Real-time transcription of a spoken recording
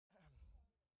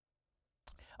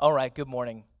All right, good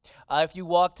morning. If you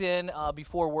walked in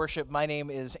before worship, my name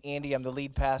is Andy. I'm the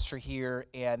lead pastor here,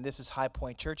 and this is High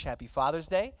Point Church. Happy Father's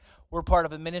Day. We're part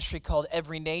of a ministry called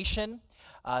Every Nation.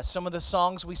 Some of the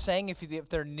songs we sang, if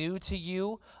they're new to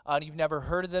you, you've never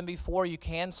heard of them before, you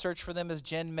can search for them, as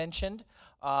Jen mentioned,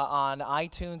 on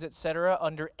iTunes, etc.,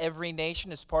 under Every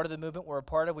Nation. As part of the movement we're a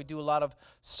part of. We do a lot of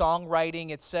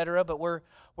songwriting, etc., but we're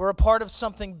a part of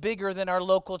something bigger than our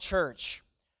local church.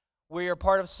 We are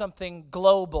part of something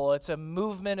global. It's a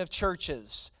movement of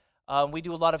churches. We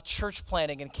do a lot of church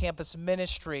planting and campus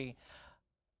ministry.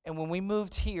 And when we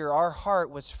moved here, our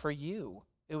heart was for you.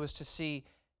 It was to see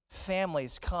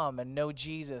families come and know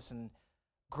Jesus and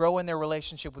grow in their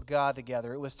relationship with God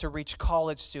together. It was to reach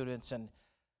college students and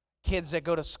kids that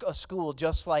go to a school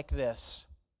just like this.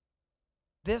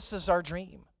 This is our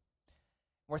dream.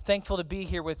 We're thankful to be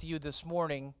here with you this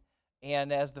morning.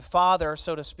 And as the father,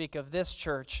 so to speak, of this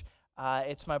church,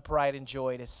 it's my pride and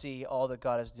joy to see all that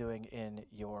God is doing in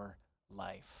your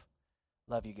life.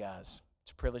 Love you guys.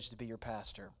 It's a privilege to be your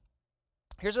pastor.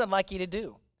 Here's what I'd like you to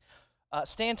do.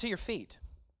 Stand to your feet.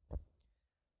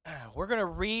 We're going to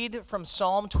read from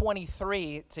Psalm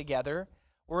 23 together.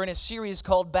 We're in a series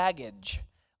called Baggage.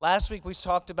 Last week we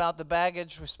talked about the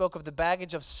baggage. We spoke of the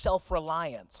baggage of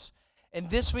self-reliance. And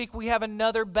this week we have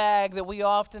another bag that we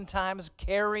oftentimes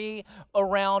carry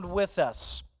around with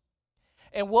us.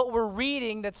 And what we're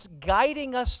reading that's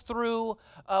guiding us through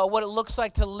what it looks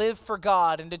like to live for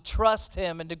God and to trust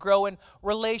Him and to grow in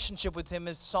relationship with Him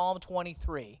is Psalm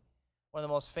 23, one of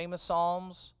the most famous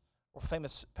psalms or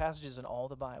famous passages in all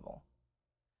the Bible.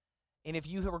 And if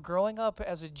you were growing up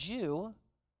as a Jew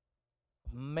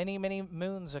many, many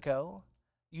moons ago,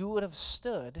 you would have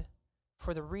stood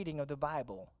for the reading of the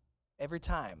Bible every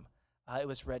time it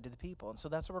was read to the people. And so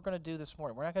that's what we're going to do this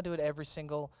morning. We're not going to do it every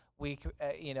single week,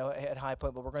 at High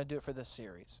Point, but we're going to do it for this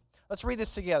series. Let's read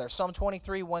this together. Psalm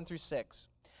 23, 1 through 6.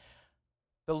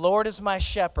 The Lord is my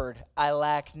shepherd, I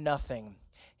lack nothing.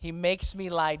 He makes me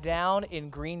lie down in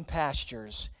green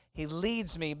pastures. He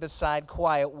leads me beside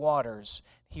quiet waters.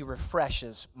 He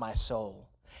refreshes my soul.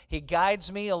 He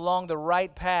guides me along the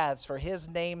right paths for His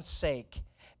name's sake.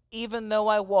 Even though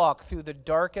I walk through the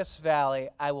darkest valley,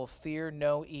 I will fear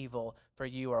no evil, for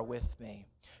You are with me.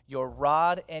 Your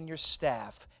rod and Your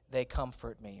staff, they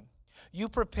comfort me. You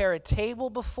prepare a table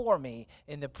before me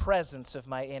in the presence of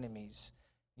my enemies.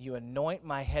 You anoint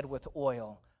my head with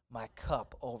oil, my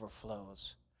cup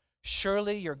overflows.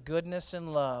 Surely Your goodness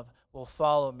and love will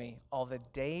follow me all the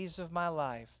days of my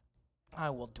life. I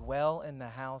will dwell in the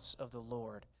house of the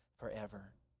Lord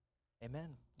forever.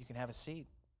 Amen. You can have a seat.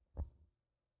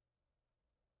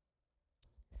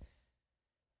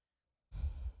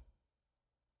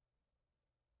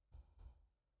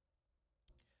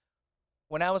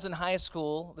 When I was in high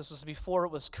school, this was before it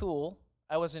was cool,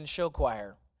 I was in show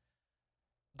choir.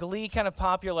 Glee kind of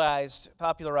popularized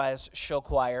show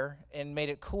choir and made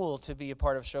it cool to be a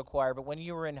part of show choir. But when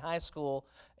you were in high school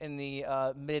in the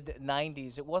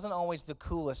mid-90s, it wasn't always the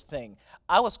coolest thing.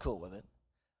 I was cool with it,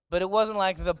 but it wasn't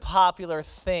like the popular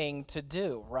thing to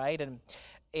do, right?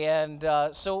 And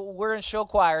so we're in show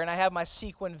choir, and I have my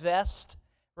sequin vest,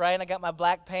 right? And I got my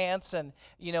black pants, and,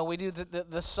 we do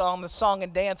the song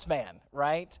and dance man,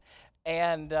 right?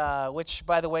 And which,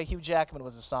 by the way, Hugh Jackman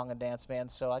was a song and dance man,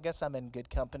 so I guess I'm in good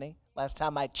company. Last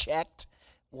time I checked,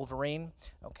 Wolverine.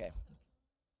 Okay.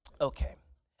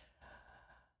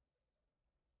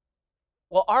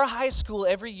 Well, our high school,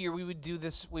 every year we would do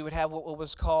this. We would have what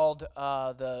was called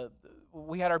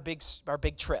we had our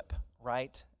big trip,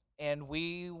 right? And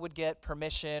we would get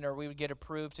permission or we would get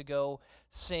approved to go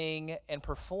sing and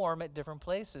perform at different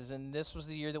places. And this was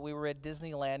the year that we were at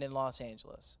Disneyland in Los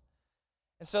Angeles.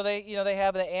 And so they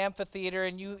have the amphitheater,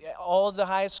 and all of the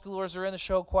high schoolers are in the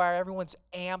show choir. Everyone's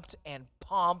amped and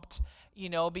pumped,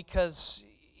 because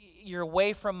you're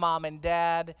away from mom and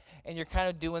dad, and you're kind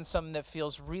of doing something that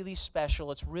feels really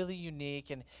special. It's really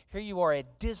unique, and here you are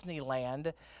at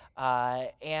Disneyland,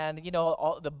 and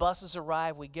all the buses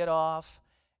arrive. We get off,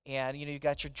 and you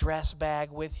got your dress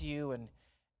bag with you, and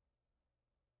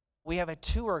we have a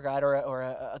tour guide or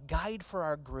a guide for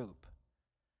our group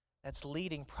that's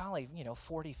leading probably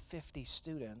 40, 50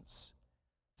 students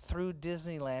through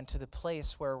Disneyland to the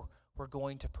place where we're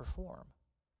going to perform.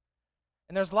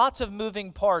 And there's lots of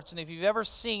moving parts, and if you've ever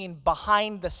seen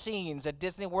behind the scenes at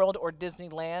Disney World or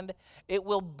Disneyland, it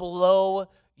will blow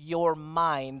your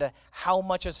mind how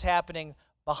much is happening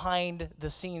behind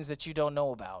the scenes that you don't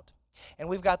know about. And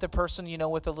we've got the person,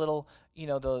 with the little,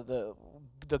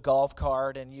 the golf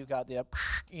cart, and you got the,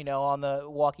 on the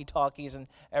walkie-talkies, and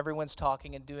everyone's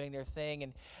talking and doing their thing.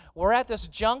 And we're at this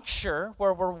juncture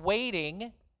where we're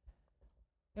waiting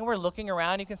And we're looking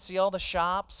around. You can see all the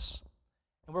shops.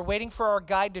 And we're waiting for our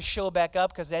guide to show back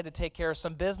up because they had to take care of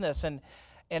some business. And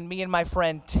me and my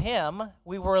friend Tim,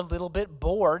 we were a little bit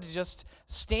bored just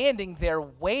standing there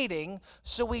waiting.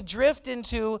 So we drift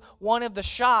into one of the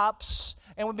shops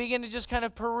and we begin to just kind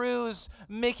of peruse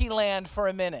Mickey Land for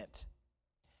a minute.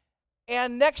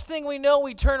 And next thing we know,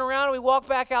 we turn around and we walk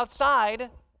back outside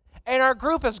and our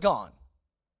group is gone.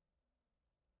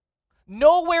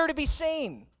 Nowhere to be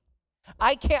seen.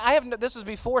 This is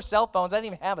before cell phones. I didn't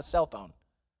even have a cell phone.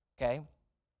 Okay?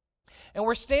 And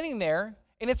we're standing there,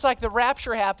 and it's like the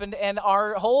rapture happened, and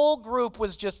our whole group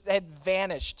had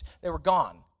vanished. They were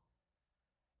gone.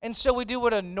 And so we do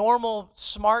what a normal,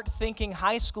 smart-thinking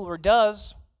high schooler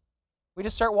does. We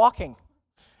just start walking.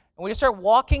 And we just start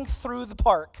walking through the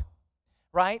park,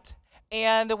 right?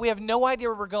 And we have no idea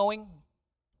where we're going.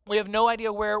 We have no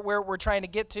idea where we're trying to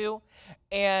get to.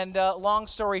 And long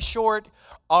story short,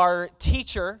 our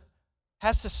teacher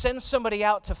has to send somebody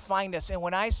out to find us. And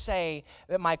when I say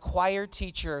that my choir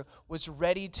teacher was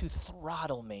ready to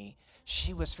throttle me,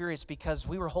 she was furious because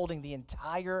we were holding the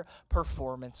entire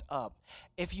performance up.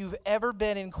 If you've ever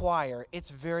been in choir,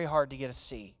 it's very hard to get a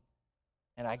C.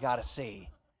 And I got a C.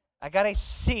 I got a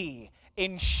C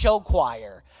in show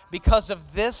choir because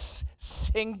of this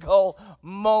single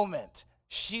moment.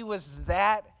 She was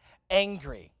that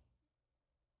angry.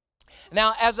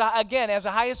 Now, as a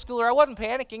high schooler, I wasn't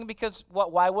panicking because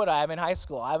why would I? I'm in high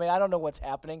school. I mean, I don't know what's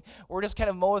happening. We're just kind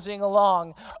of moseying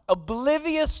along,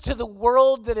 oblivious to the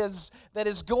world that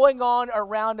is going on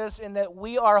around us and that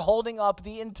we are holding up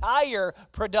the entire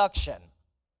production.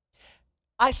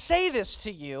 I say this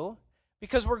to you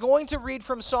because we're going to read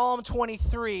from Psalm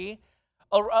 23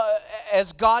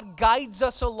 as God guides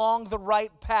us along the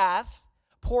right path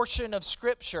portion of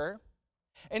Scripture.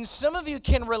 And some of you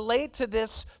can relate to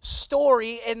this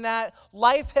story in that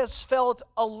life has felt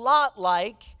a lot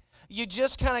like you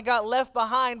just kind of got left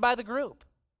behind by the group.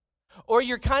 Or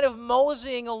you're kind of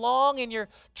moseying along and you're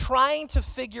trying to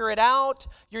figure it out.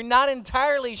 You're not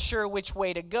entirely sure which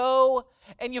way to go.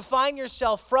 And you find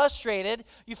yourself frustrated.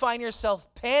 You find yourself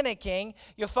panicking.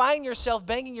 You find yourself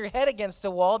banging your head against the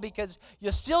wall because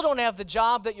you still don't have the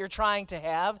job that you're trying to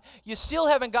have. You still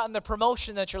haven't gotten the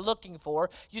promotion that you're looking for.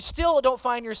 You still don't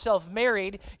find yourself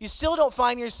married. You still don't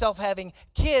find yourself having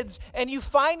kids. And you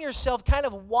find yourself kind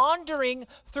of wandering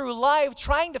through life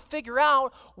trying to figure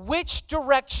out which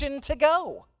direction to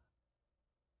go.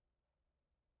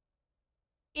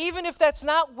 Even if that's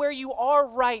not where you are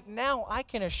right now, I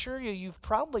can assure you, you've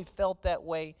probably felt that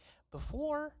way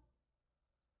before.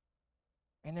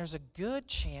 And there's a good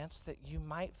chance that you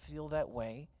might feel that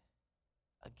way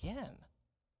again.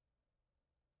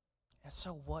 And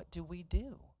so what do we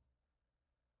do?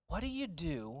 What do you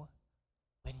do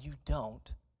when you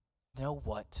don't know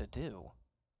what to do?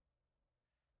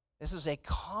 This is a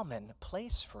common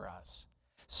place for us.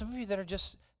 Some of you that are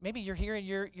just, maybe you're here and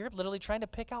you're literally trying to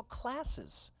pick out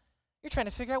classes. You're trying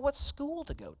to figure out what school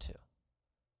to go to.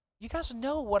 You guys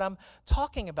know what I'm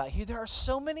talking about here. There are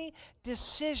so many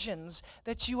decisions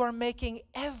that you are making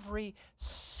every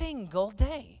single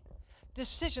day.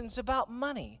 Decisions about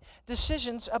money,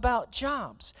 decisions about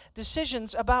jobs,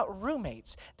 decisions about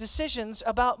roommates, decisions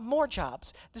about more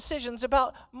jobs, decisions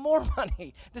about more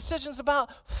money, decisions about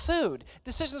food,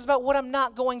 decisions about what I'm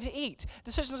not going to eat,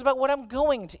 decisions about what I'm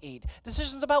going to eat,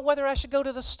 decisions about whether I should go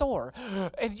to the store.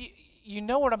 And you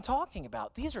know what I'm talking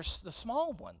about. These are the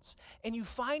small ones. And you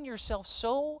find yourself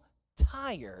so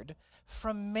tired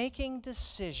from making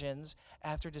decisions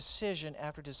after decision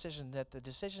after decision that the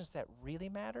decisions that really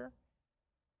matter,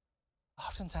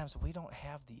 oftentimes we don't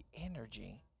have the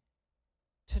energy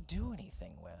to do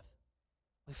anything with.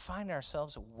 We find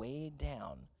ourselves weighed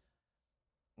down.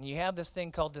 And you have this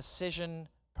thing called decision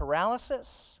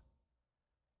paralysis,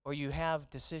 or you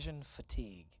have decision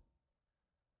fatigue.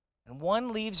 And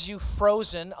one leaves you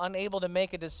frozen, unable to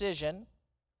make a decision,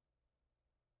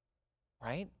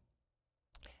 right?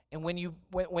 And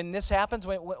when this happens,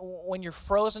 when you're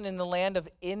frozen in the land of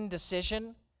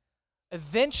indecision,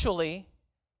 eventually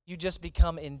you just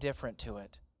become indifferent to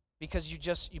it because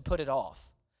you put it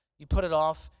off. You put it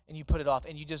off and you put it off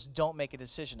and you just don't make a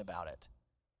decision about it,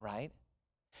 right?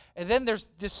 And then there's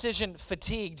decision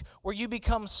fatigued, where you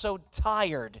become so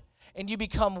tired and you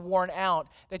become worn out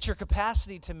that your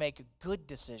capacity to make good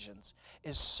decisions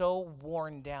is so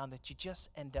worn down that you just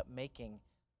end up making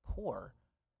poor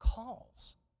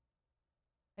calls.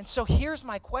 And so here's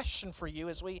my question for you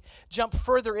as we jump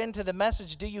further into the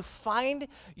message. Do you find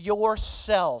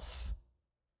yourself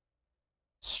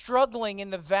struggling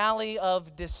in the valley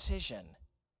of decision?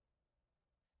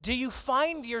 Do you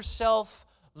find yourself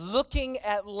looking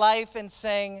at life and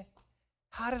saying,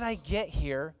 how did I get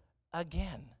here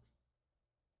again?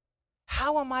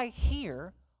 How am I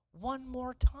here one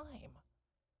more time?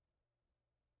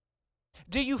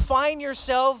 Do you find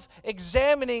yourself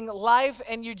examining life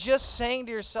and you're just saying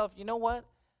to yourself, you know what?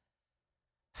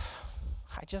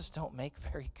 I just don't make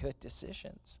very good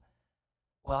decisions.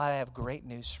 Well, I have great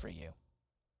news for you.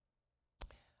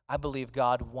 I believe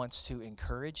God wants to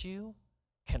encourage you,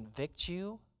 convict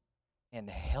you, and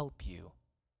help you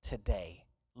today,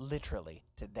 literally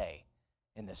today,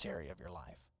 in this area of your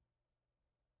life.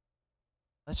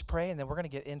 Let's pray, and then we're going to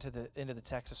get into the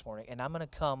text this morning, and I'm going to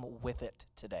come with it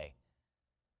today.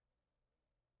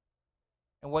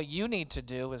 And what you need to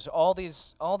do is all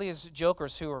these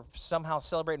jokers who are somehow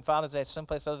celebrating Father's Day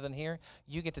someplace other than here,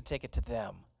 you get to take it to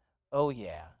them. Oh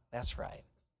yeah, that's right.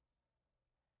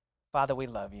 Father, we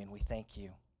love you and we thank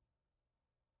you.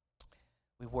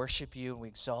 We worship you and we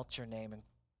exalt your name. And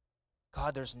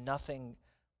God, there's nothing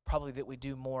probably that we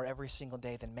do more every single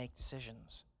day than make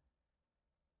decisions.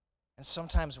 And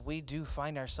sometimes we do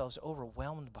find ourselves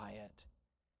overwhelmed by it.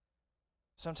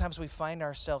 Sometimes we find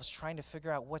ourselves trying to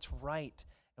figure out what's right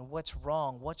and what's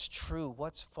wrong, what's true,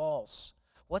 what's false,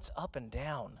 what's up and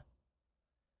down.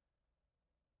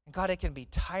 And God, it can be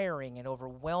tiring and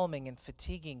overwhelming and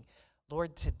fatiguing.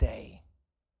 Lord, today,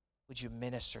 would you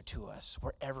minister to us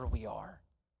wherever we are?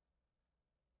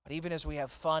 But even as we have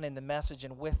fun in the message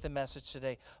and with the message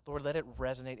today, Lord, let it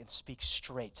resonate and speak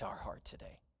straight to our heart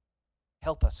today.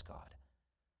 Help us, God.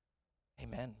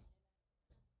 Amen.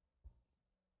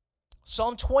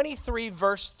 Psalm 23,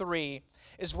 verse 3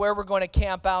 is where we're going to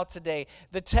camp out today.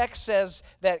 The text says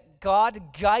that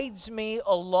God guides me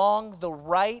along the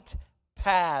right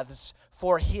paths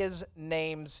for his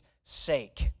name's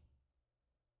sake.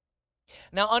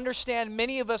 Now understand,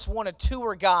 many of us want a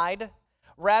tour guide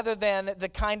rather than the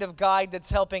kind of guide that's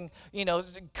helping,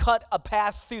 cut a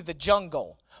path through the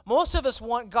jungle. Most of us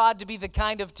want God to be the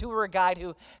kind of tour guide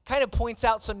who kind of points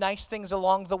out some nice things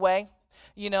along the way.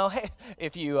 Hey,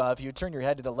 if you turn your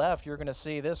head to the left, you're going to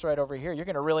see this right over here. You're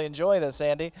going to really enjoy this,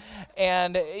 Andy.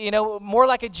 And, more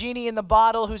like a genie in the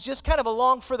bottle who's just kind of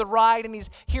along for the ride and he's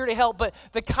here to help. But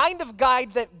the kind of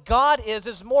guide that God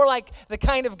is more like the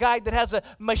kind of guide that has a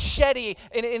machete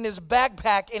in his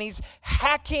backpack and he's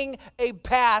hacking a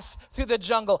path through the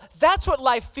jungle. That's what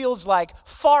life feels like,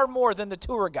 far more than the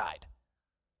tour guide.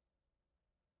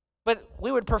 But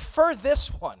we would prefer this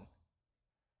one.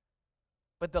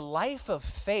 But the life of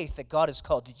faith that God has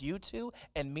called you to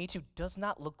and me to does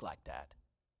not look like that.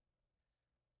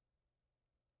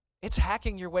 It's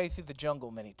hacking your way through the jungle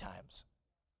many times.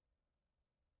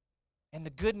 And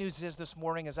the good news is this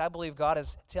morning is I believe God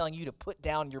is telling you to put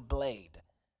down your blade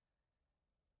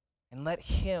and let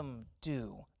him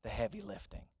do the heavy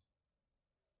lifting.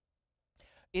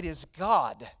 It is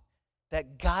God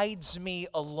that guides me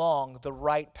along the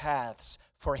right paths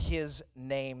for his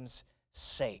name's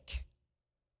sake.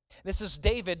 This is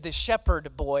David, the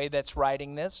shepherd boy that's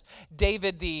writing this.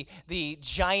 David, the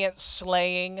giant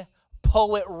slaying,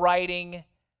 poet writing,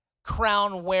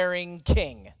 crown wearing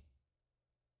king.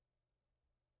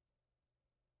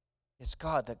 It's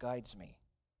God that guides me.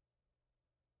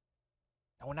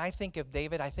 And when I think of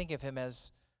David, I think of him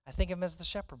as the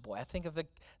shepherd boy. I think of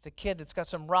the kid that's got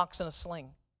some rocks in a sling,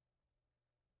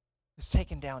 who's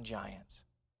taking down giants.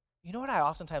 You know what I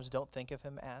oftentimes don't think of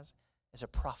him as? As a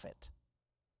prophet.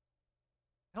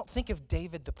 I don't think of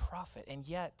David the prophet, and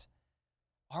yet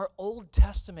our Old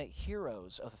Testament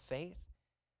heroes of faith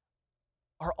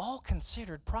are all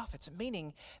considered prophets,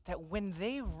 meaning that when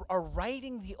they are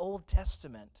writing the Old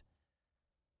Testament,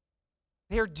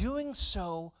 they're doing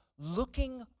so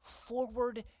looking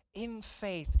forward in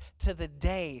faith to the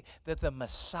day that the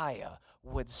Messiah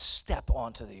would step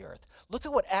onto the earth. Look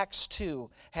at what Acts 2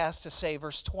 has to say,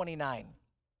 verse 29.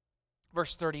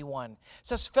 Verse 31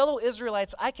 says, fellow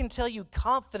Israelites, I can tell you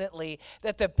confidently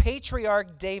that the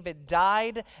patriarch David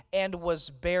died and was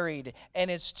buried, and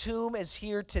his tomb is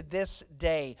here to this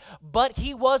day. But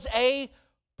he was a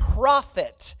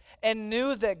prophet and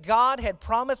knew that God had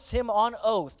promised him on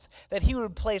oath that he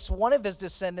would place one of his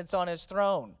descendants on his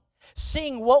throne.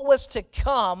 Seeing what was to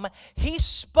come, he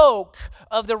spoke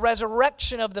of the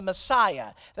resurrection of the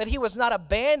Messiah, that he was not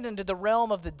abandoned to the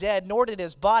realm of the dead, nor did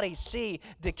his body see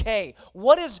decay.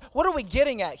 What are we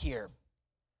getting at here?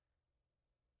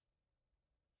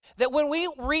 That when we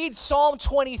read Psalm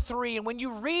 23, and when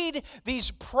you read these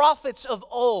prophets of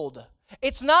old,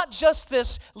 it's not just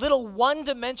this little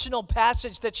one-dimensional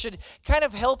passage that should kind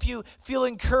of help you feel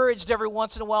encouraged every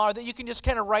once in a while, or that you can just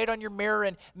kind of write on your mirror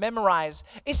and memorize.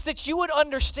 It's that you would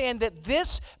understand that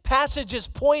this passage is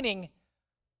pointing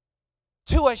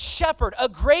to a shepherd, a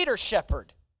greater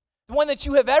shepherd, the one that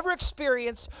you have ever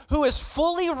experienced, who is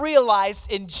fully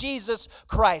realized in Jesus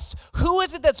Christ. Who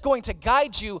is it that's going to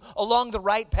guide you along the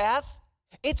right path?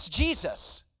 It's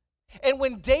Jesus. And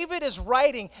when David is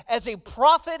writing as a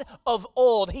prophet of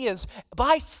old, he is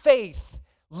by faith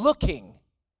looking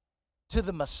to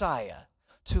the Messiah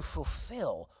to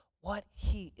fulfill what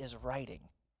he is writing.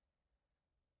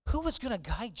 Who is going to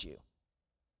guide you?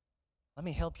 Let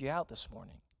me help you out this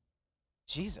morning.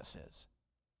 Jesus is.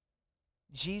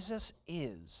 Jesus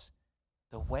is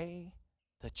the way,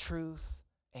 the truth,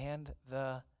 and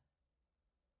the...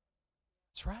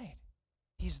 That's right.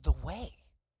 He's the way.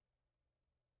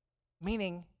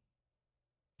 Meaning,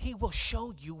 he will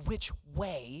show you which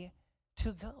way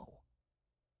to go.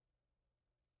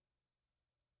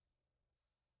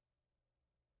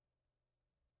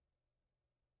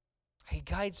 He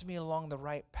guides me along the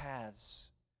right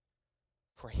paths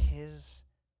for his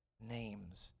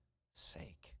name's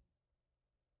sake.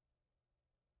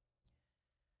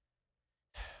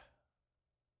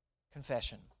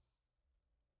 Confession.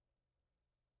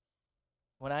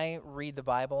 When I read the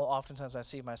Bible, oftentimes I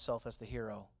see myself as the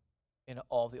hero in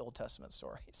all the Old Testament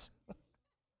stories.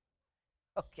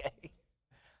 Okay.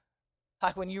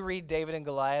 Like when you read David and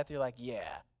Goliath, you're like, yeah,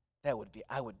 I would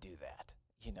do that.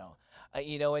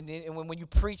 And when you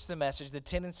preach the message, the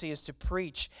tendency is to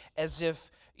preach as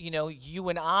if, you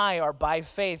and I are by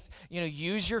faith.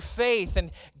 Use your faith and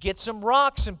get some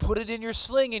rocks and put it in your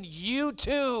sling, and you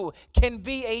too can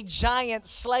be a giant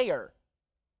slayer.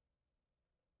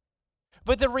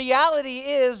 But the reality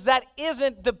is that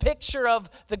isn't the picture of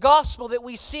the gospel that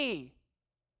we see.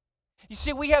 You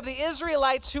see, we have the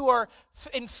Israelites who are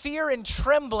in fear and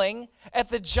trembling at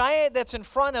the giant that's in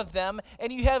front of them,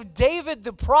 and you have David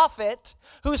the prophet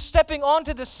who is stepping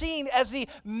onto the scene as the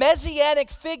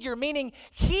messianic figure, meaning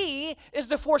he is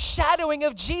the foreshadowing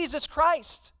of Jesus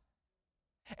Christ.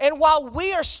 And while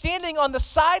we are standing on the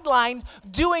sideline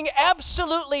doing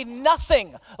absolutely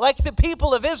nothing like the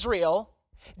people of Israel,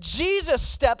 Jesus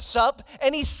steps up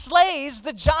and he slays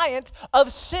the giant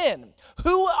of sin.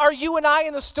 Who are you and I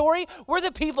in the story? We're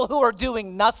the people who are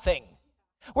doing nothing.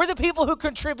 We're the people who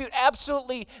contribute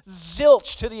absolutely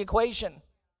zilch to the equation.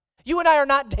 You and I are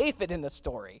not David in the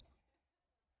story.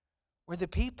 We're the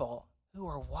people who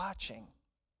are watching,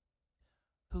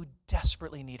 who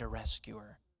desperately need a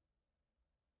rescuer.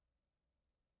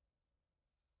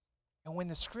 And when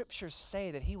the scriptures say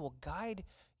that he will guide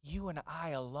you and I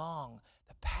along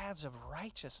the paths of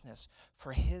righteousness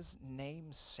for his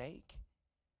name's sake,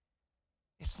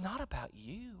 it's not about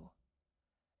you,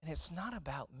 and it's not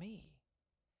about me.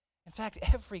 In fact,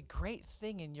 every great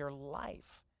thing in your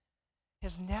life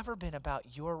has never been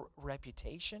about your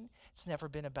reputation, it's never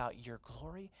been about your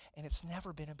glory, and it's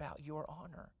never been about your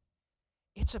honor.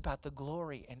 It's about the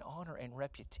glory and honor and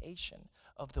reputation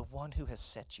of the one who has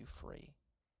set you free.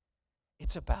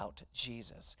 It's about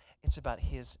Jesus. It's about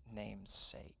his name's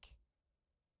sake.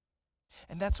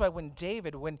 And that's why when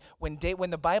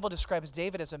the Bible describes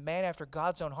David as a man after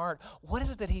God's own heart, what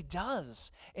is it that he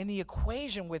does in the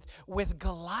equation with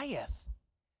Goliath?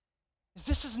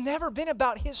 This has never been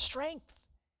about his strength.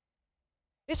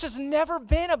 This has never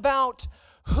been about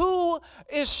who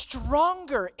is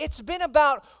stronger. It's been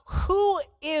about who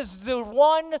is the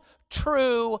one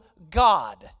true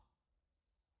God.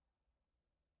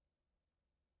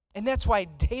 And that's why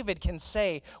David can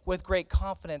say with great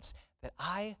confidence that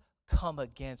I come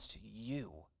against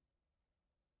you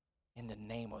in the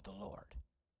name of the Lord.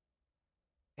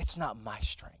 It's not my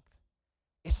strength.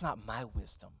 It's not my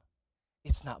wisdom.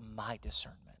 It's not my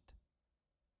discernment.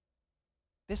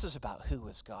 This is about who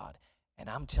is God. And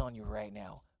I'm telling you right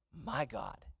now, my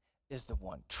God is the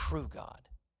one true God.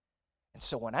 And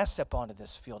so when I step onto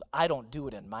this field, I don't do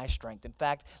it in my strength. In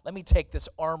fact, let me take this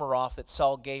armor off that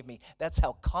Saul gave me. That's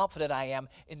how confident I am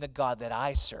in the God that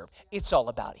I serve. It's all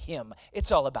about him.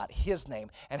 It's all about his name.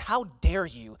 And how dare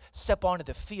you step onto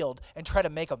the field and try to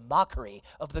make a mockery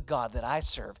of the God that I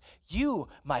serve? You,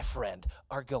 my friend,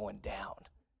 are going down.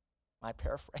 My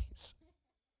paraphrase.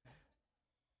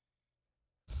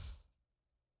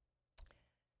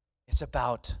 It's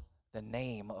about the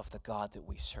name of the God that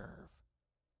we serve.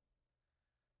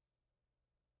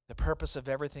 The purpose of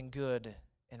everything good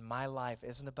in my life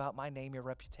isn't about my name or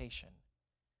reputation.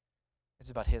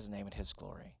 It's about his name and his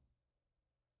glory.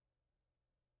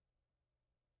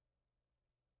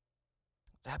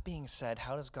 That being said,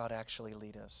 how does God actually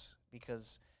lead us?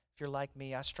 Because if you're like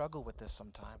me, I struggle with this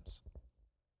sometimes.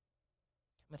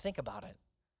 I mean, think about it.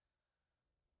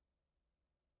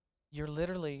 You're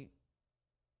literally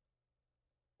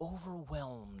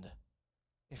overwhelmed,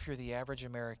 if you're the average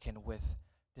American, with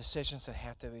decisions that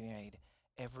have to be made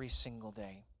every single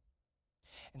day.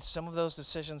 And some of those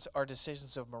decisions are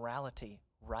decisions of morality,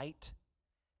 right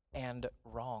and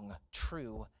wrong,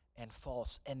 true and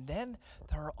false. And then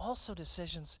there are also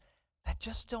decisions that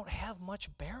just don't have much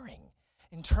bearing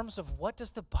in terms of what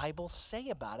does the Bible say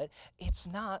about it. It's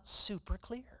not super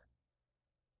clear.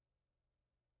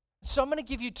 So I'm going to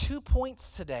give you 2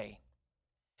 points today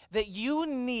that you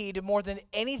need more than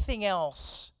anything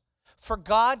else for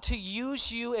God to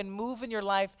use you and move in your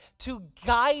life to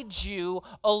guide you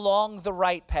along the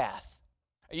right path.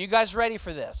 Are you guys ready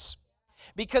for this?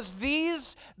 Because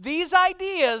these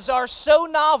ideas are so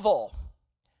novel.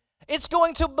 It's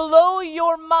going to blow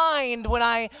your mind when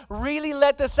I really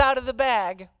let this out of the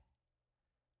bag.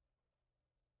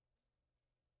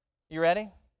 You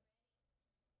ready?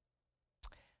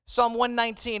 Psalm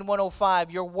 119,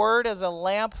 105, your word is a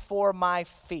lamp for my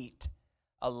feet,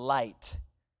 a light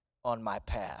on my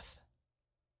path.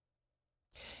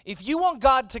 If you want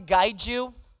God to guide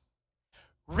you,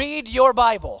 read your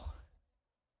Bible.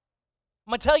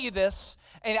 I'm going to tell you this,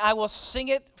 and I will sing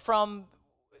it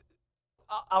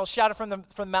I'll shout it from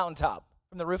the mountaintop,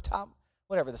 from the rooftop,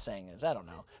 whatever the saying is, I don't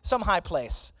know. Some high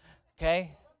place,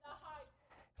 okay?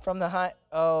 From the high,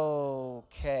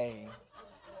 okay.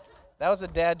 That was a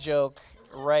dad joke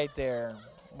right there.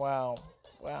 Wow,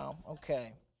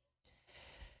 okay.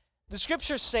 The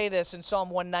scriptures say this in Psalm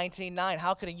 119:9.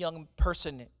 How can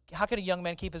a young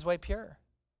man keep his way pure?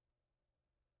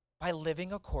 By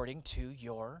living according to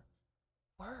your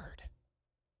word.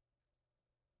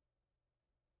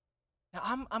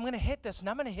 Now, I'm going to hit this, and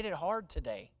I'm going to hit it hard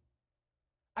today.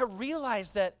 I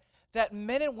realize that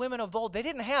men and women of old, they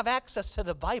didn't have access to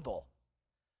the Bible.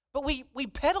 But we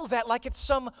peddle that like it's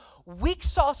some weak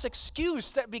sauce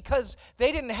excuse that because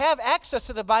they didn't have access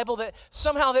to the Bible, that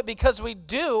somehow that because we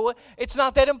do, it's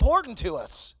not that important to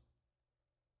us.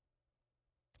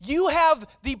 You have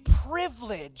the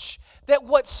privilege that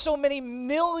what so many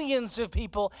millions of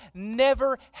people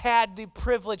never had the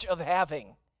privilege of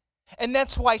having. And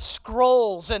that's why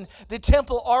scrolls and the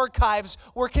temple archives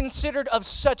were considered of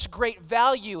such great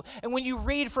value. And when you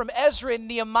read from Ezra and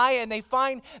Nehemiah and they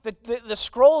find the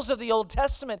scrolls of the Old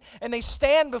Testament and they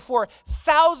stand before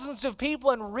thousands of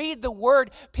people and read the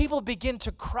word, people begin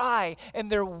to cry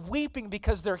and they're weeping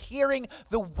because they're hearing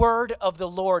the word of the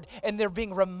Lord and they're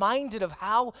being reminded of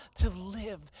how to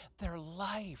live their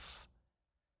life.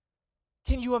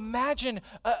 Can you imagine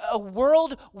a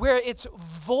world where it's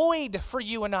void for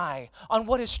you and I on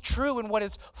what is true and what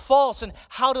is false and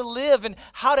how to live and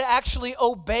how to actually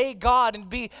obey God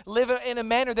and live in a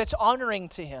manner that's honoring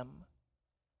to Him?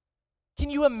 Can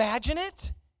you imagine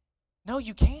it? No,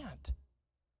 you can't.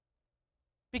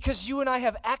 Because you and I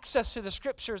have access to the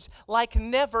scriptures like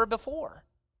never before.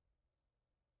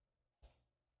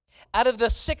 Out of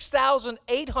the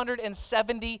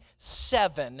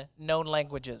 6,877 known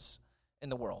languages in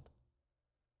the world.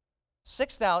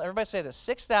 6,000, everybody say this,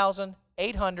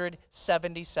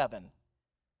 6,877.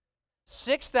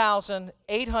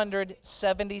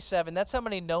 6,877, that's how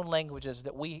many known languages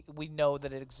that we know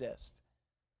that it exists.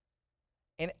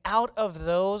 And out of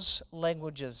those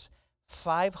languages,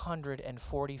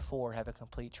 544 have a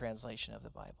complete translation of the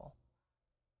Bible.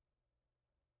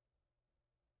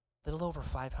 Little over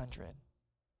 500.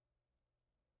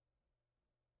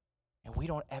 And we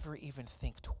don't ever even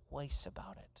think twice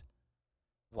about it.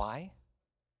 Why?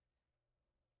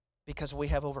 Because we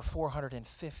have over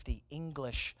 450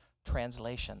 English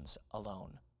translations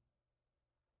alone.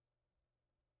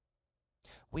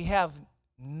 We have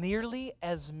nearly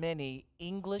as many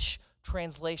English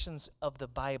translations of the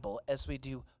Bible as we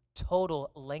do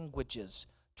total languages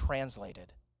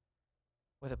translated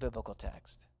with a biblical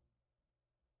text.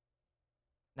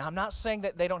 Now, I'm not saying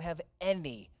that they don't have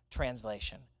any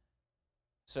translation.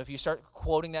 So if you start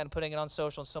quoting that and putting it on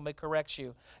social and somebody corrects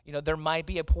you, there might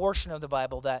be a portion of the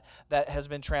Bible that has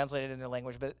been translated in their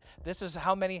language, but this is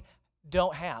how many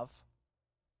don't have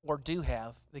or do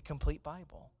have the complete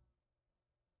Bible.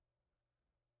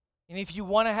 And if you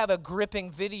want to have a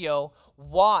gripping video,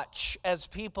 watch as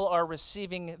people are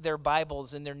receiving their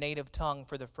Bibles in their native tongue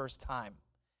for the first time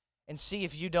and see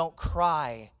if you don't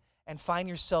cry and find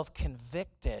yourself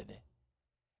convicted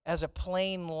as a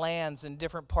plane lands in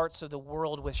different parts of the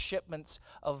world with shipments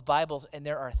of Bibles, and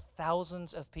there are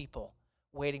thousands of people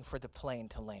waiting for the plane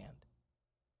to land.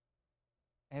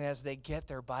 And as they get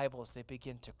their Bibles, they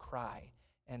begin to cry,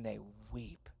 and they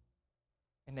weep,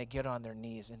 and they get on their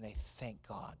knees, and they thank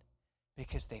God,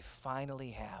 because they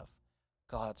finally have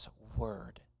God's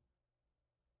Word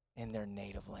in their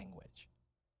native language.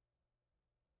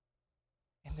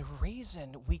 And the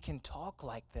reason we can talk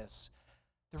like this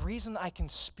The reason I can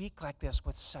speak like this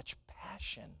with such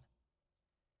passion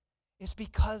is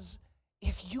because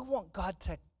if you want God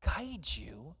to guide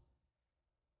you,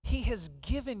 He has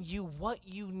given you what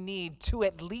you need to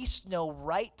at least know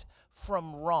right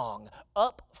from wrong,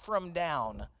 up from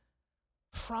down,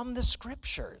 from the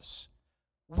Scriptures.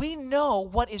 We know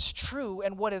what is true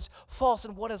and what is false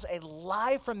and what is a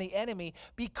lie from the enemy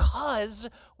because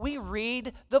we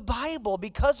read the Bible,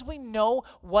 because we know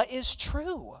what is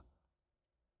true.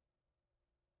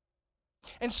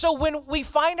 And so when we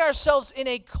find ourselves in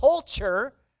a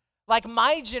culture like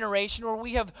my generation where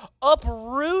we have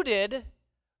uprooted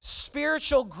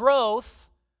spiritual growth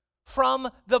from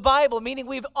the Bible, meaning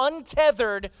we've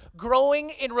untethered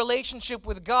growing in relationship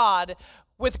with God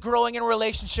with growing in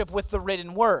relationship with the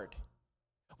written word.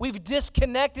 We've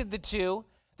disconnected the two.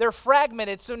 They're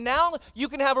fragmented. So now you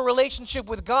can have a relationship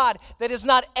with God that is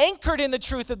not anchored in the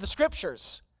truth of the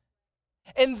Scriptures.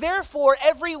 And therefore,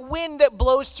 every wind that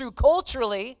blows through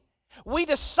culturally, we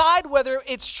decide whether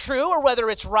it's true or whether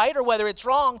it's right or whether it's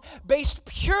wrong based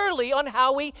purely on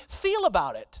how we feel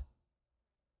about it.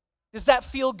 Does that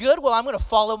feel good? Well, I'm going to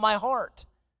follow my heart.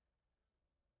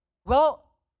 Well,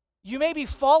 you may be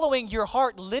following your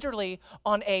heart literally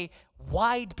on a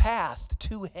wide path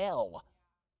to hell,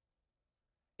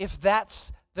 if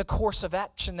that's the course of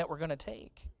action that we're going to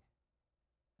take.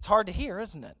 It's hard to hear,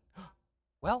 isn't it?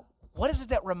 Well, what is it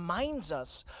that reminds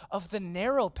us of the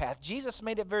narrow path? Jesus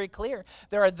made it very clear.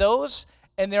 There are those,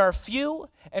 and there are few,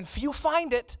 and few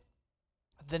find it,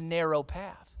 the narrow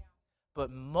path.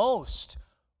 But most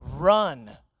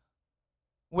run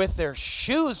with their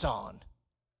shoes on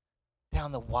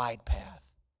down the wide path.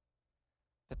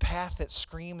 The path that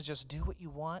screams, just do what you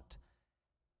want.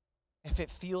 If it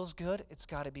feels good, it's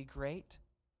got to be great.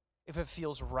 If it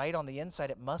feels right on the inside,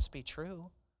 it must be true.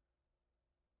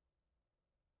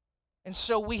 And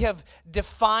so we have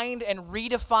defined and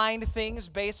redefined things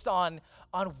based on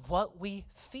what we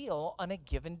feel on a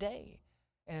given day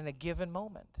and in a given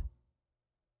moment.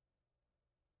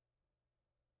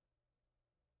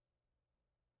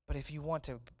 But if you want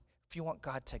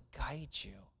God to guide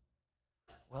you,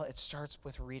 well, it starts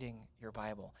with reading your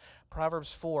Bible.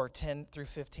 Proverbs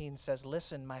 4:10-15 says,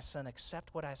 "Listen, my son,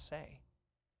 accept what I say.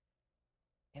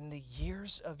 And the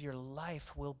years of your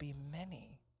life will be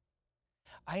many.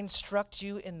 I instruct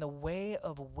you in the way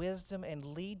of wisdom and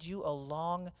lead you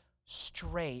along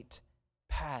straight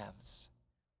paths.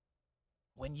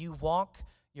 When you walk,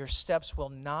 your steps will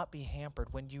not be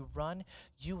hampered. When you run,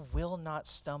 you will not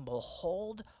stumble.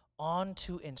 Hold on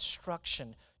to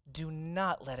instruction. Do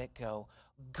not let it go.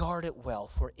 Guard it well,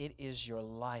 for it is your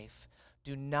life.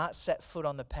 Do not set foot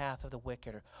on the path of the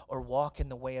wicked or walk in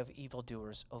the way of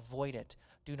evildoers. Avoid it.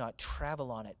 Do not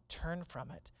travel on it. Turn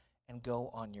from it and go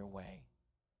on your way."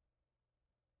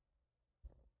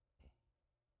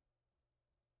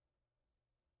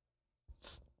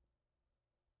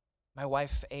 My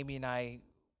wife, Amy, and I,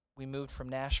 we moved from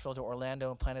Nashville to Orlando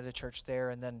and planted a church there,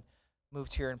 and then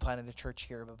moved here and planted a church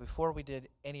here. But before we did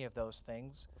any of those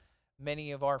things,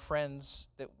 many of our friends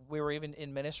that we were even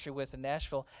in ministry with in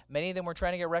Nashville, many of them were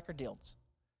trying to get record deals.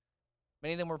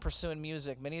 Many of them were pursuing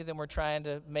music. Many of them were trying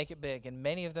to make it big, and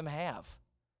many of them have.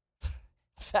 In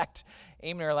fact,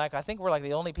 Amy and I are like, I think we're like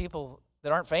the only people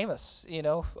that aren't famous, you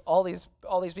know, all these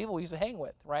people we used to hang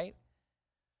with, right?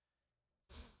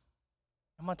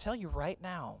 I'm going to tell you right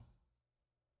now,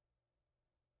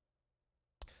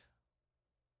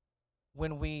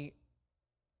 when we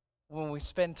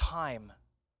spend time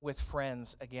with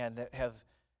friends, again, that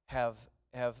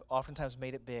have oftentimes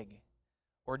made it big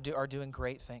or are doing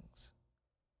great things,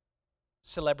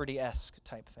 celebrity-esque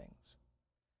type things,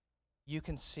 you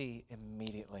can see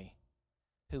immediately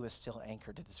who is still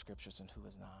anchored to the Scriptures and who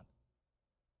is not.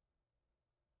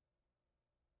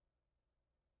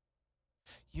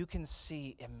 You can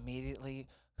see immediately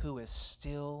who is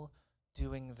still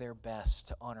doing their best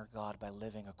to honor God by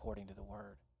living according to the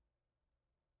Word.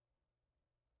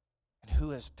 And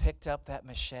who has picked up that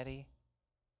machete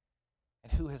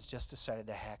and who has just decided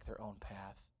to hack their own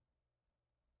path.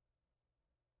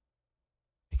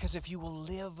 Because if you will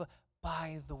live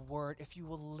by the Word, if you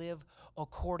will live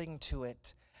according to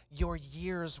it, your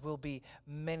years will be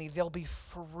many. They'll be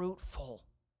fruitful.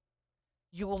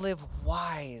 You will live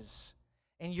wise.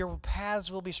 And your paths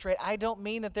will be straight. I don't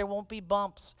mean that there won't be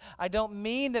bumps. I don't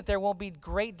mean that there won't be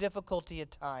great difficulty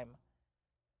at time.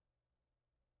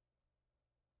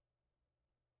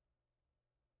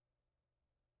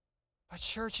 But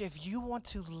church, if you want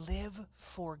to live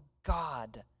for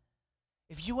God,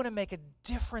 if you want to make a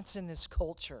difference in this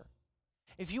culture,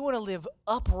 if you want to live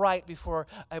upright before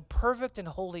a perfect and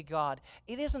holy God,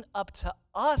 it isn't up to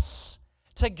us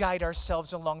to guide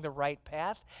ourselves along the right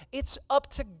path. It's up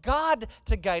to God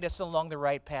to guide us along the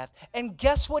right path. And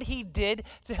guess what He did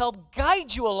to help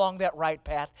guide you along that right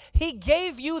path? He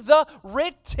gave you the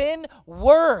written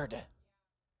word.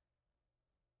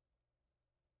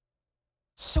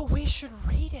 So we should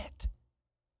read it.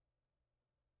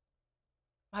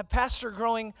 My pastor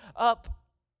growing up,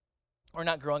 or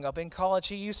not growing up, in college,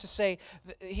 he used to say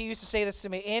this to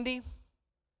me, Andy,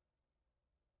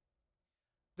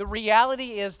 the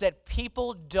reality is that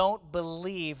people don't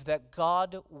believe that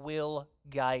God will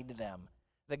guide them,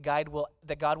 that God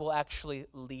will actually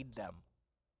lead them.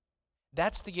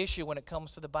 That's the issue when it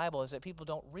comes to the Bible, is that people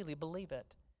don't really believe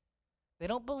it. They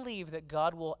don't believe that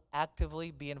God will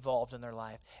actively be involved in their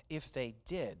life. If they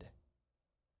did,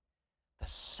 the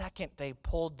second they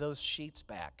pulled those sheets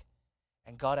back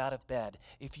and got out of bed,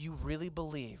 if you really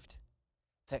believed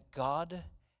that God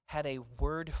had a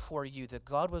word for you, that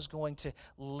God was going to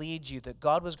lead you, that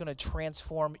God was going to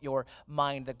transform your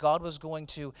mind, that God was going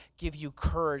to give you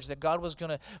courage, that God was going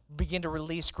to begin to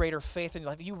release greater faith in your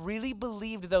life, if you really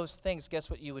believed those things, guess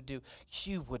what you would do?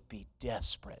 You would be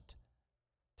desperate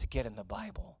to get in the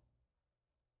Bible,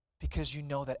 because you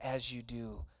know that as you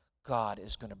do, God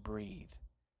is going to breathe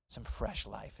some fresh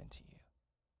life into you.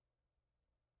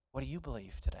 What do you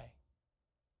believe today?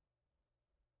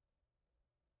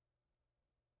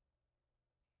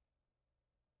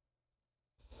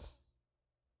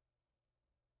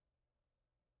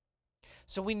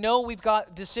 So we know we've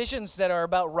got decisions that are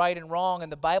about right and wrong,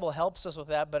 and the Bible helps us with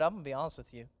that, but I'm going to be honest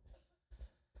with you.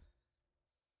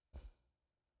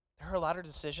 There are a lot of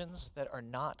decisions that are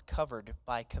not covered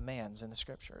by commands in the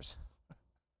Scriptures.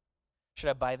 Should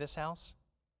I buy this house?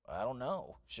 I don't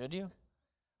know. Should you?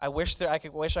 I wish I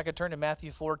could turn to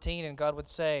Matthew 14 and God would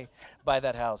say, buy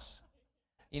that house.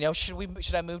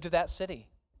 Should I move to that city?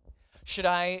 Should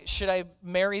I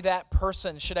marry that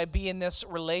person? Should I be in this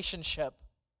relationship?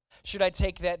 Should I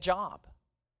take that job?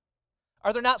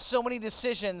 Are there not so many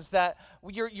decisions that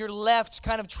you're left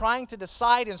kind of trying to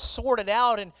decide and sort it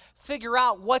out and figure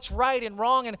out what's right and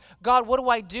wrong, and God, what do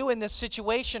I do in this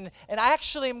situation? And I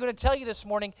actually am going to tell you this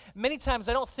morning, many times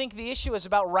I don't think the issue is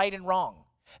about right and wrong.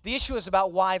 The issue is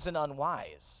about wise and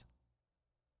unwise.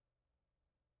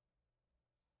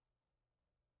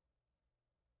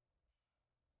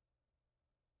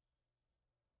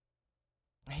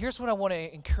 Here's what I want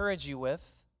to encourage you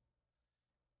with.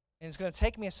 And it's going to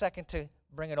take me a second to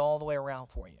bring it all the way around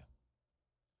for you.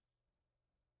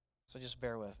 So just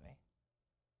bear with me.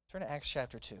 Turn to Acts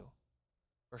chapter 2,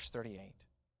 verse 38.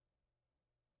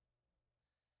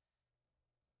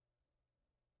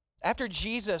 After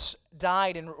Jesus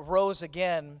died and rose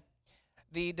again,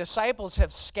 the disciples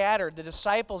have scattered. The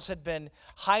disciples had been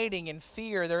hiding in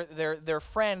fear. Their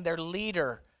friend, their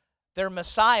leader, their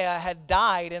Messiah had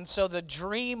died, and so the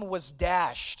dream was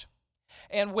dashed.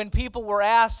 And when people were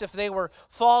asked if they were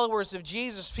followers of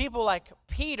Jesus, people like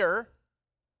Peter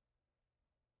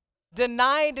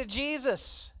denied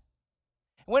Jesus.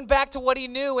 Went back to what he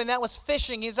knew, and that was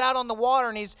fishing. He's out on the water,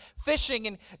 and he's fishing,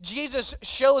 and Jesus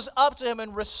shows up to him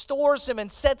and restores him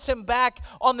and sets him back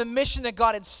on the mission that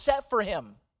God had set for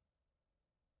him.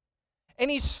 And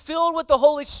he's filled with the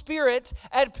Holy Spirit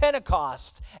at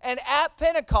Pentecost. And at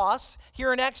Pentecost,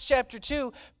 here in Acts chapter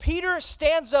 2, Peter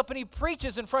stands up and he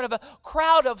preaches in front of a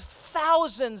crowd of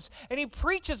thousands. And he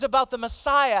preaches about the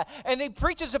Messiah. And he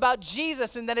preaches about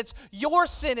Jesus, and that it's your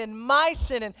sin and my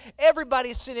sin and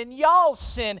everybody's sin and y'all's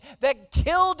sin that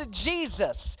killed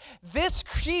Jesus. This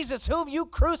Jesus whom you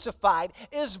crucified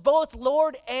is both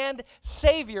Lord and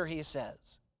Savior, he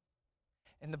says.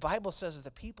 And the Bible says that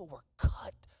the people were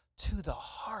cut to the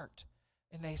heart.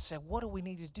 And they said, what do we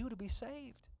need to do to be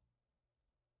saved?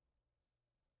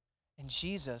 And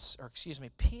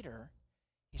Peter,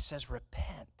 he says,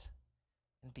 repent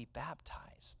and be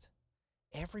baptized,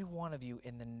 every one of you,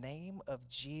 in the name of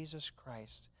Jesus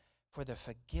Christ, for the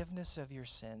forgiveness of your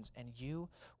sins, and you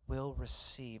will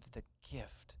receive the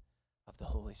gift of the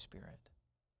Holy Spirit.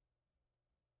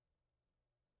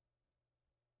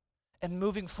 And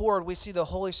moving forward, we see the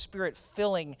Holy Spirit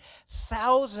filling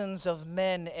thousands of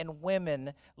men and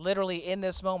women literally in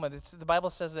this moment. The Bible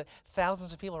says that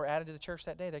thousands of people are added to the church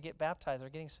that day. They get baptized. They're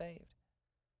getting saved.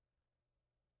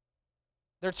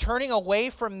 They're turning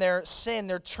away from their sin.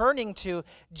 They're turning to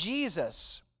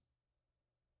Jesus.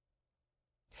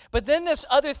 But then this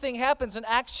other thing happens in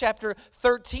Acts chapter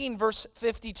 13, verse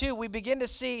 52. We begin to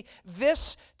see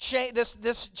this chain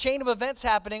of events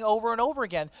happening over and over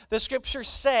again. The scriptures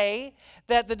say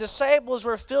that the disciples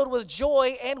were filled with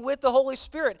joy and with the Holy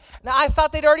Spirit. Now, I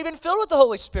thought they'd already been filled with the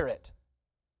Holy Spirit.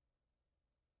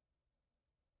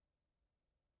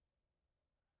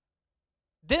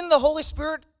 Didn't the Holy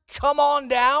Spirit come on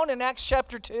down in Acts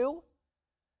chapter 2?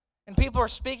 And people are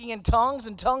speaking in tongues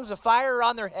and tongues of fire are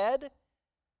on their head?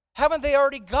 Haven't they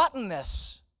already gotten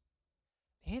this?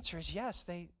 The answer is yes,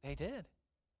 they did.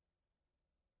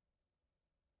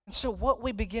 And so what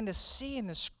we begin to see in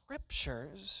the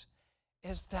scriptures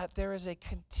is that there is a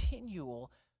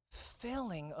continual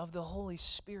filling of the Holy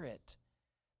Spirit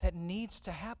that needs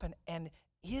to happen and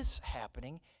is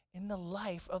happening in the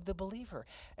life of the believer.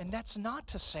 And that's not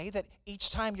to say that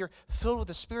each time you're filled with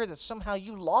the Spirit that somehow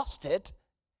you lost it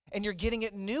and you're getting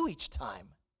it new each time.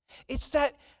 It's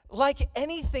that, like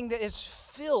anything that is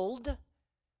filled,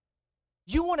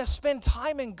 you want to spend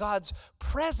time in God's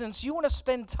presence. You want to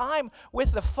spend time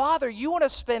with the Father. You want to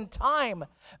spend time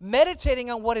meditating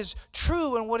on what is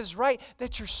true and what is right,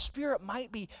 that your spirit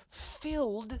might be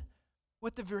filled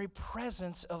with the very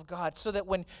presence of God, so that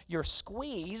when you're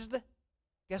squeezed,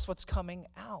 guess what's coming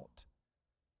out?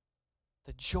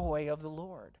 The joy of the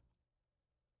Lord.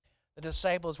 The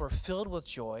disciples were filled with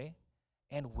joy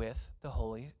and with the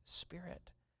Holy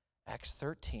Spirit. Acts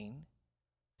 13:52.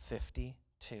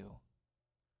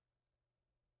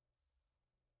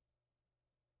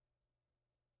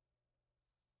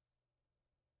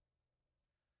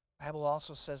 The Bible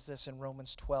also says this in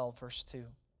Romans 12, verse 2. It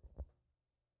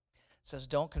says,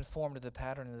 don't conform to the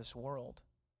pattern of this world,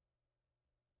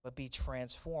 but be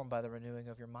transformed by the renewing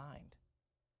of your mind.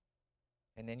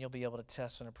 And then you'll be able to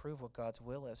test and approve what God's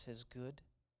will is, his good,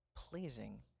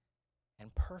 pleasing,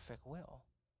 and perfect will.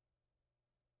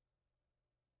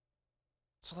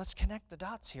 So let's connect the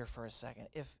dots here for a second.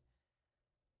 If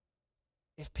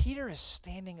Peter is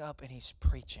standing up and he's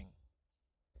preaching,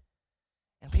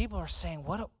 and people are saying,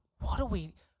 what do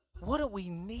we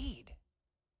need?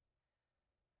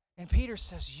 And Peter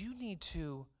says, you need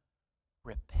to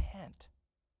repent,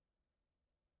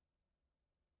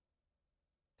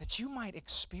 that you might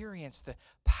experience the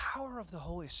power of the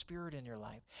Holy Spirit in your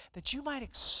life, that you might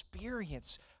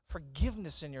experience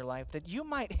forgiveness in your life, that you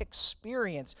might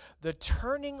experience the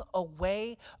turning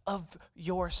away of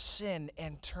your sin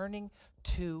and turning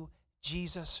to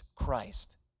Jesus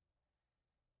Christ.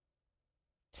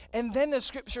 And then the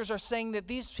scriptures are saying that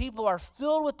these people are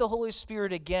filled with the Holy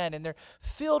Spirit again, and they're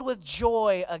filled with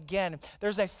joy again.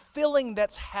 There's a filling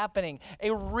that's happening,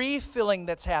 a refilling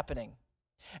that's happening.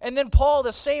 And then Paul,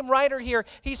 the same writer here,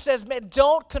 he says, man,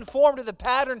 don't conform to the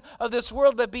pattern of this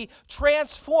world, but be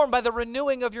transformed by the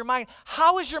renewing of your mind.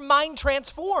 How is your mind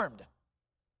transformed?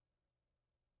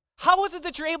 How is it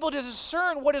that you're able to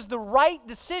discern what is the right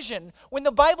decision when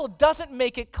the Bible doesn't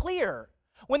make it clear?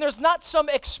 When there's not some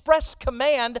express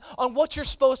command on what you're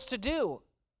supposed to do?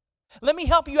 Let me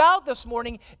help you out this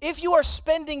morning. If you are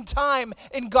spending time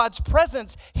in God's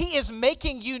presence, he is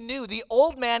making you new. The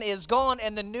old man is gone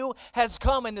and the new has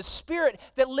come. And the Spirit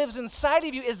that lives inside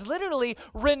of you is literally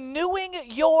renewing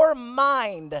your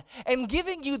mind and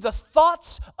giving you the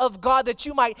thoughts of God, that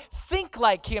you might think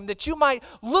like him, that you might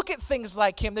look at things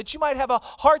like him, that you might have a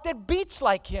heart that beats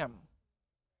like him.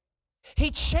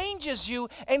 He changes you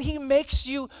and he makes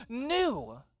you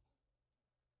new.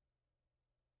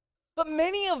 But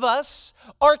many of us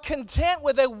are content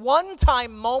with a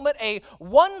one-time moment, a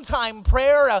one-time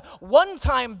prayer, a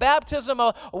one-time baptism,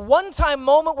 a one-time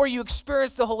moment where you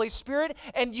experience the Holy Spirit,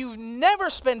 and you never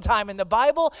spend time in the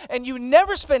Bible, and you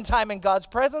never spend time in God's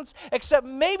presence, except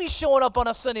maybe showing up on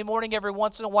a Sunday morning every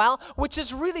once in a while, which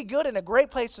is really good and a great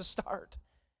place to start.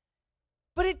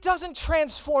 But it doesn't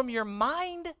transform your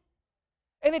mind,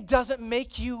 and it doesn't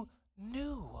make you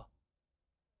new.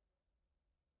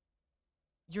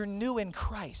 You're new in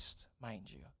Christ, mind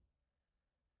you.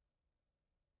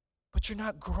 But you're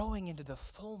not growing into the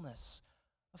fullness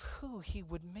of who he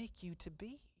would make you to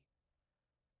be.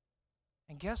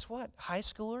 And guess what? High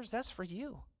schoolers, that's for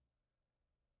you.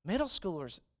 Middle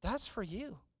schoolers, that's for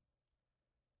you.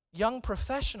 Young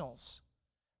professionals,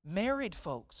 married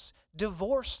folks,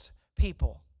 divorced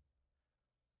people.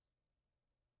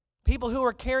 People who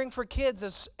are caring for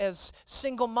kids as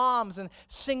single moms and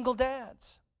single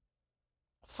dads.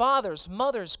 Fathers,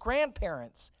 mothers,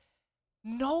 grandparents.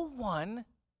 No one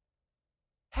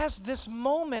has this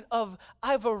moment of,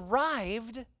 I've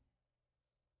arrived,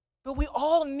 but we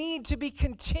all need to be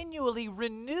continually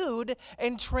renewed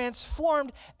and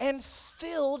transformed and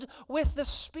filled with the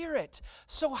Spirit.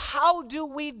 So how do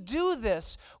we do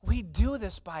this? We do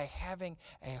this by having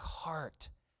a heart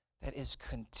that is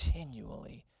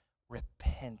continually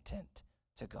repentant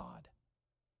to God.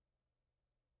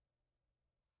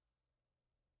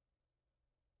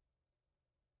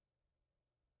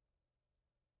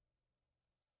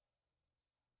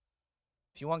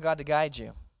 If you want God to guide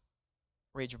you,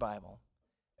 read your Bible.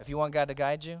 If you want God to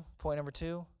guide you, point number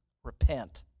 2,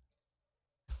 repent.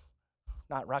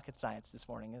 Not rocket science this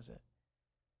morning, is it?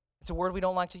 It's a word we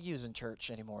don't like to use in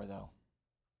church anymore, though.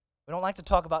 We don't like to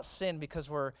talk about sin because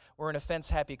we're an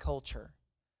offense-happy culture.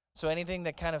 So anything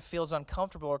that kind of feels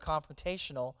uncomfortable or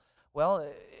confrontational, well,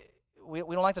 we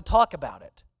don't like to talk about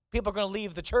it. People are going to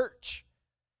leave the church.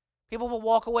 People will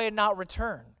walk away and not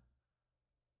return.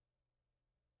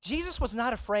 Jesus was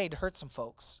not afraid to hurt some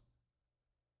folks.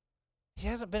 He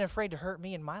hasn't been afraid to hurt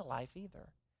me in my life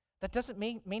either. That doesn't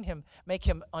make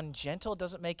him ungentle. It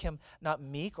doesn't make him not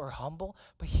meek or humble,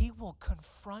 but he will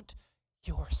confront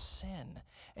your sin.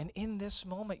 And in this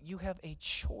moment, you have a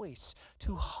choice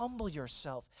to humble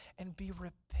yourself and be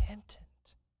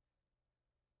repentant,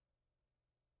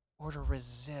 or to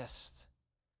resist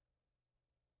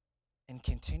and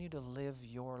continue to live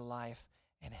your life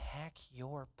and hack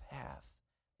your path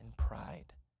in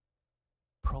pride,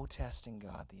 protesting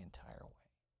God the entire way.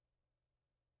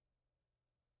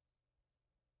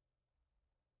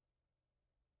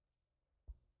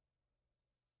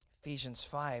 Ephesians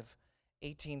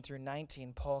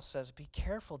 5:18-19, Paul says, "Be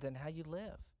careful then how you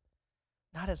live,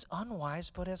 not as unwise,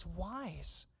 but as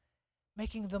wise,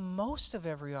 making the most of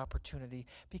every opportunity,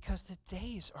 because the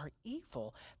days are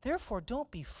evil. Therefore,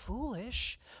 don't be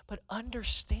foolish, but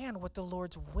understand what the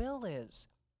Lord's will is."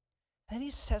 Then he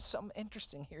says something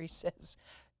interesting here. He says,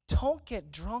 don't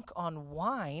get drunk on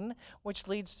wine, which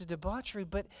leads to debauchery,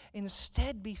 but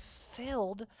instead be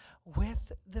filled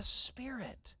with the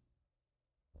Spirit.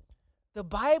 The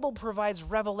Bible provides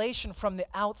revelation from the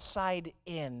outside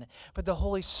in, but the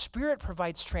Holy Spirit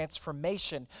provides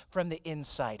transformation from the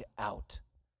inside out.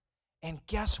 And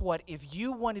guess what? If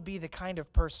you want to be the kind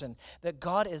of person that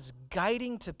God is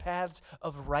guiding to paths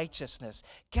of righteousness,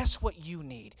 guess what you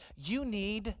need? You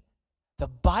need the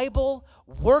Bible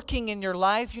working in your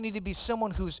life. You need to be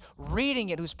someone who's reading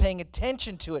it, who's paying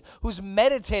attention to it, who's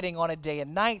meditating on it day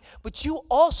and night. But you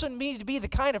also need to be the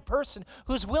kind of person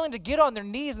who's willing to get on their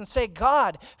knees and say,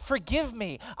 God, forgive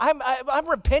me. I'm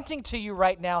repenting to you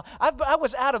right now. I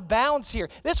was out of bounds here.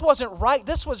 This wasn't right.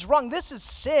 This was wrong. This is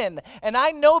sin. And I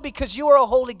know because you are a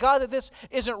holy God that this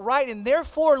isn't right. And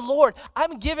therefore, Lord,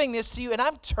 I'm giving this to you and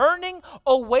I'm turning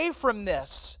away from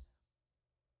this.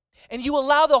 And you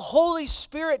allow the Holy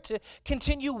Spirit to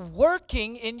continue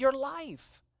working in your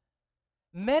life,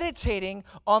 meditating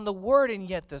on the Word, and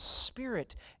yet the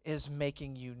Spirit is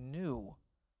making you new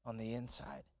on the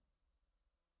inside.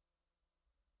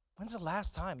 When's the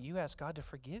last time you asked God to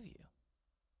forgive you?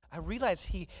 I realize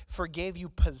He forgave you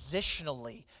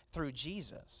positionally through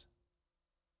Jesus.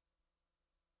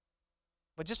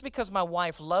 But just because my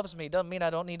wife loves me doesn't mean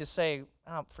I don't need to say,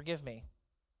 forgive me.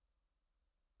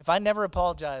 If I never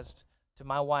apologized to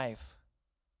my wife,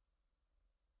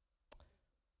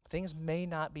 things may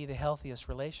not be the healthiest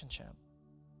relationship.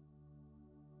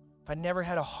 If I never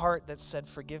had a heart that said,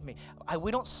 forgive me. We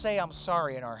don't say I'm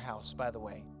sorry in our house, by the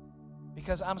way,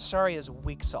 because I'm sorry is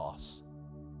weak sauce.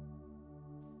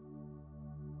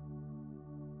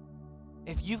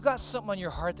 If you've got something on your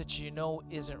heart that you know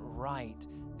isn't right,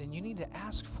 then you need to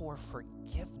ask for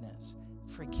forgiveness.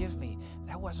 Forgive me.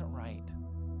 That wasn't right.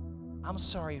 I'm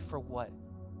sorry for what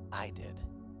I did.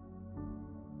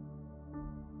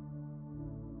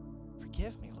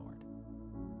 Forgive me, Lord.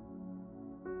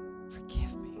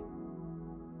 Forgive me.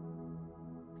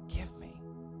 Forgive me.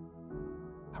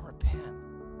 I repent.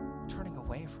 I'm turning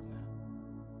away from that.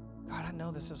 God, I know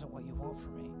this isn't what you want for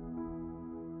me.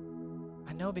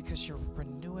 I know because you're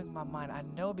renewing my mind. I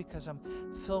know because I'm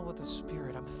filled with the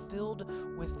Spirit. I'm filled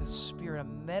with the Spirit.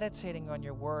 I'm meditating on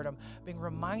your word. I'm being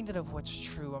reminded of what's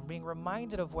true. I'm being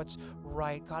reminded of what's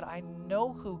right. God, I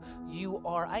know who you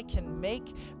are. I can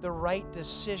make the right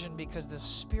decision because the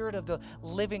Spirit of the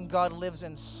living God lives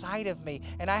inside of me.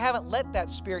 And I haven't let that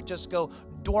Spirit just go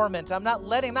dormant. I'm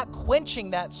not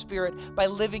quenching that Spirit by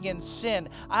living in sin.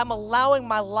 I'm allowing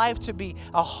my life to be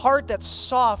a heart that's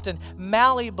soft and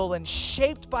malleable and shaped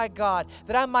by God,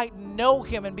 that I might know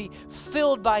Him and be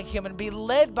filled by Him and be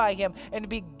led by Him and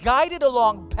be guided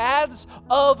along paths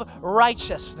of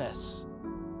righteousness.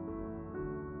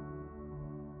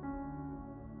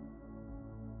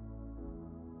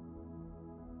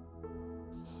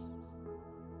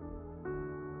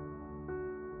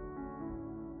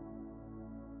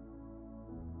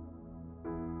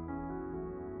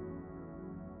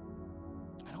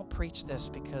 Preach this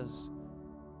because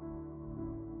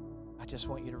I just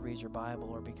want you to read your Bible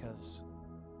or because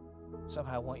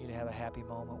somehow I want you to have a happy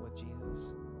moment with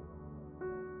Jesus. I'm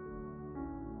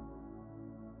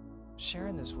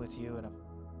sharing this with you, and I'm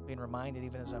being reminded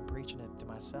even as I'm preaching it to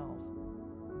myself.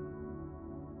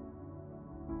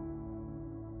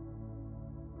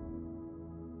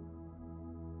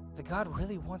 that God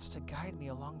really wants to guide me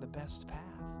along the best path.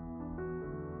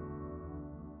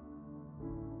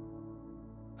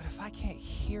 But if I can't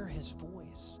hear his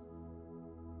voice,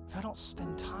 if I don't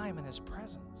spend time in his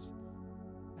presence,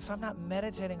 if I'm not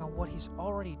meditating on what he's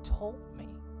already told me,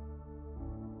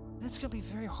 then it's going to be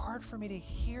very hard for me to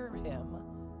hear him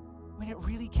when it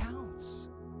really counts.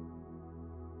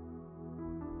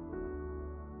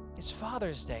 It's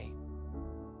Father's Day.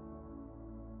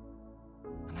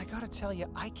 And I got to tell you,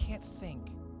 I can't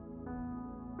think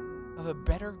of a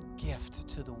better gift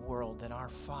to the world than our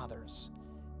fathers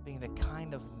being the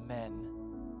kind of men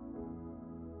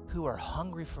who are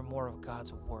hungry for more of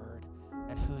God's word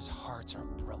and whose hearts are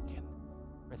broken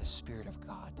for the Spirit of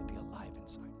God to be alive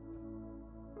inside of them.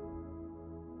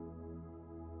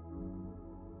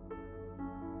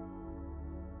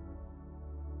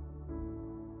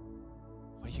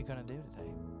 What are you going to do today?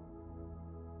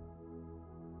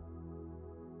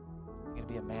 You're going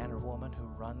to be a man or woman who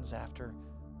runs after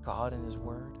God and his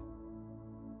word,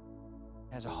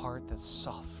 has a heart that's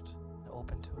soft and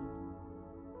open to him.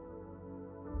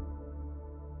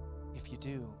 If you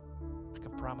do, I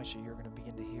can promise you're going to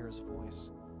begin to hear his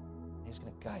voice. And he's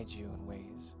going to guide you in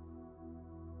ways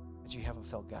that you haven't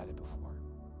felt guided before.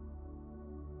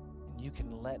 And you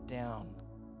can let down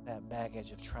that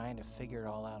baggage of trying to figure it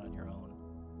all out on your own.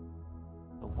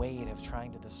 The weight of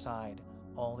trying to decide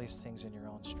all these things in your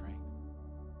own strength.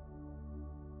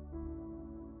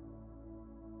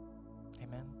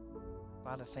 Amen.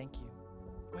 Father, thank you.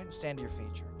 Go ahead and stand to your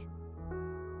feet, church.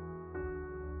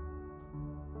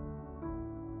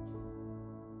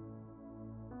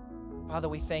 Father,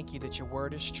 we thank you that your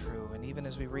word is true. And even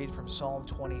as we read from Psalm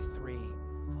 23,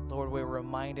 Lord, we're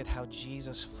reminded how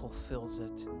Jesus fulfills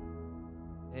it.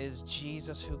 It is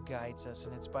Jesus who guides us,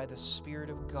 and it's by the Spirit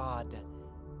of God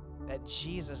that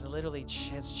Jesus literally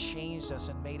has changed us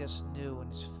and made us new and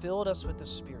has filled us with the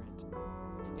Spirit.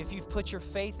 If you've put your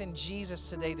faith in Jesus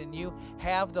today, then you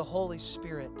have the Holy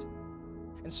Spirit.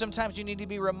 And sometimes you need to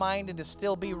be reminded to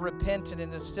still be repentant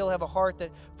and to still have a heart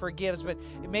that forgives. But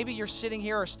maybe you're sitting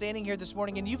here or standing here this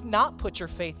morning and you've not put your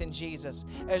faith in Jesus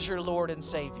as your Lord and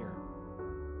Savior.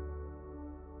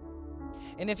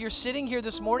 And if you're sitting here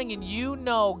this morning and you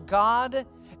know God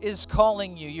is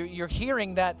calling you, you're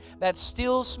hearing that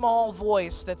still small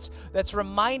voice that's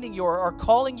reminding you or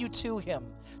calling you to him,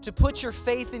 to put your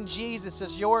faith in Jesus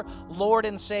as your Lord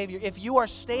and Savior. If you are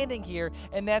standing here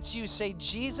and that's you, say,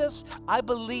 Jesus, I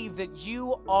believe that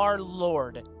you are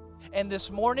Lord. And this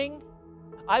morning,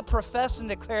 I profess and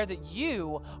declare that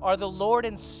you are the Lord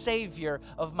and Savior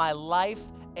of my life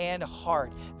and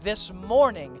heart. This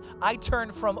morning, I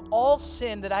turn from all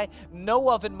sin that I know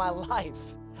of in my life.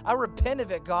 I repent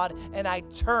of it, God, and I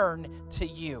turn to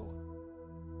you.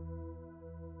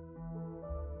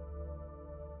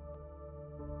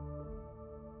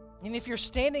 And if you're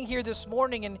standing here this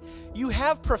morning and you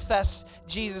have professed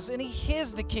Jesus and he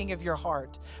is the king of your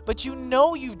heart, but you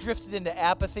know you've drifted into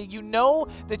apathy, you know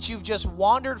that you've just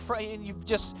wandered from, and you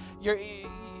just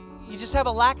have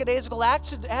a lackadaisical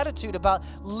attitude about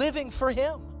living for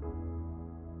him,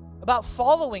 about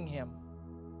following him.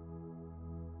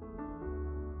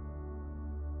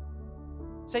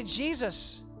 Say,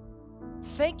 Jesus,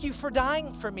 thank you for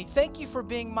dying for me. Thank you for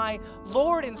being my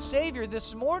Lord and Savior.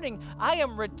 This morning, I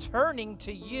am returning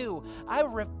to you. I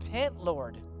repent,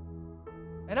 Lord.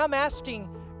 And I'm asking,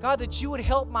 God, that you would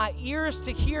help my ears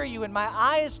to hear you and my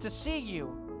eyes to see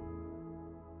you.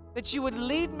 That you would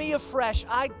lead me afresh.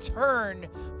 I turn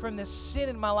from the sin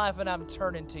in my life and I'm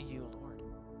turning to you, Lord.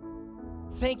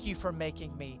 Thank you for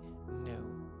making me new.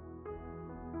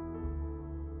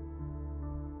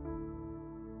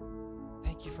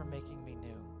 Thank you for making me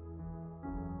new.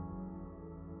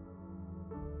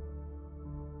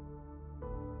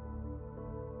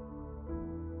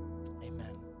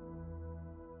 Amen.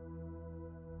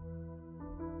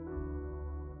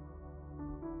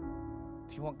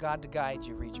 If you want God to guide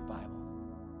you, read your Bible.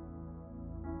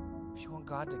 If you want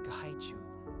God to guide you,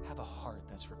 have a heart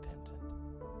that's repentant.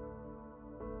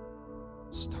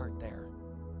 Start there.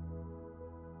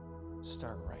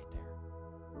 Start right there.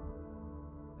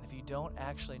 And if you don't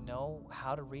actually know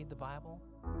how to read the Bible,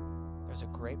 there's a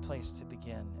great place to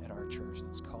begin at our church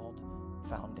that's called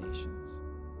Foundations.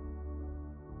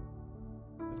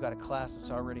 We've got a class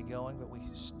that's already going, but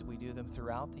we do them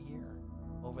throughout the year,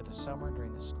 over the summer,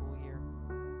 during the school year.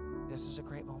 This is a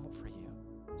great moment for you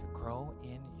to grow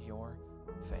in your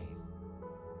faith.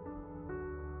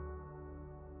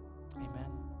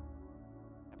 Amen.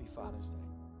 Happy Father's Day.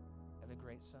 Have a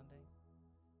great Sunday.